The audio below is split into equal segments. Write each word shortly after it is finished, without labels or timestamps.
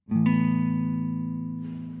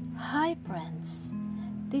Hi friends,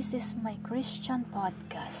 this is my Christian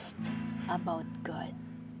podcast about God.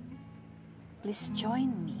 Please join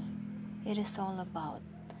me. It is all about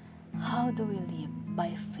how do we live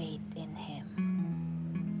by faith in Him.